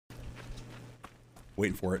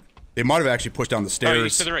waiting for it. They might have actually pushed down the Oh, stairs.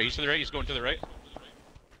 he's to the right. He's to the right. He's going to the right.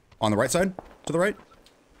 On the right side? To the right?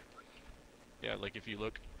 Yeah, like if you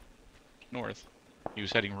look north, he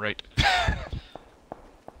was heading right.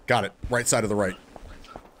 Got it. Right side of the right.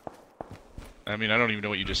 I mean, I don't even know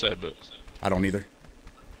what you just said, but I don't either.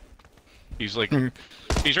 he's like,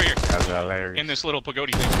 he's right here. That's hilarious. In this little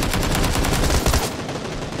pagoda thing.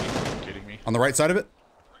 Are you kidding me? On the right side of it?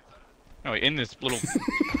 No, in this little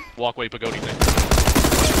walkway pagoda thing.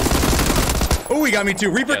 Oh, he got me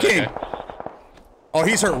too. Reaper Yeah, King. that guy. Oh,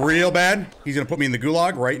 he's hurt real bad. He's gonna put me in the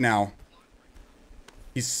gulag right now.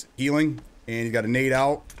 He's healing, and he's got a nade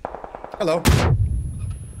out. Hello.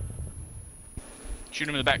 Shoot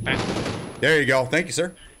him in the backpack. There you go. Thank you,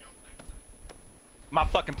 sir. My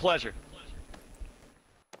fucking pleasure.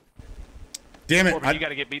 Damn it. Corbin, you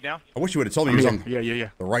gotta get beat down. I wish you would have told me he was on Yeah.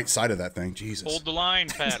 the right side of that thing. Jesus. Hold the line,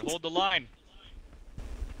 Pat. Hold the line.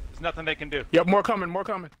 There's nothing they can do. Yep, more coming, more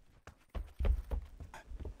coming. I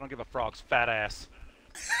don't give a frog's fat ass.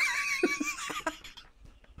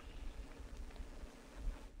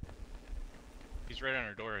 He's right on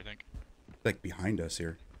our door, I think. Like behind us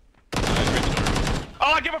here. He's right at the door.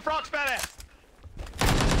 Oh, I give a frog's fat ass!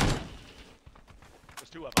 There's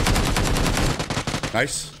two of them.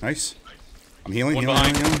 Nice, nice. I'm healing, One healing,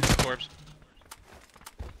 behind. healing. Corpse.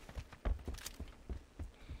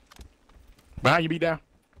 Behind you, beat down.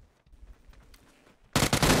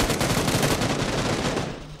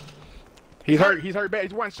 He's hurt bad.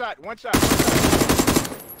 He's one shot.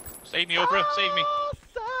 Save me, Oprah. Save me.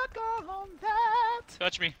 Suck on that.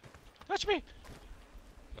 Touch me. Touch me.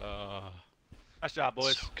 Nice job,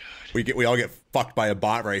 boys. So good. We all get fucked by a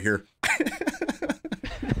bot right here.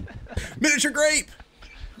 Miniature grape.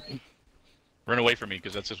 Run away from me,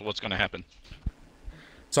 because that's just what's going to happen.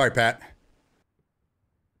 Sorry, Pat.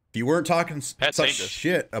 If you weren't talking Pat such saved us.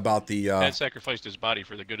 shit about the Pat sacrificed his body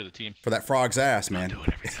for the good of the team. for that frog's ass, man. Do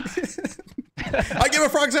it every time. I give a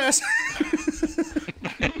frog's ass.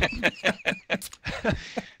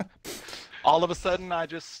 All of a sudden, I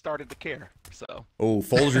just started to care. So. Oh,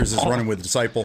 Folgers is running with Disciple.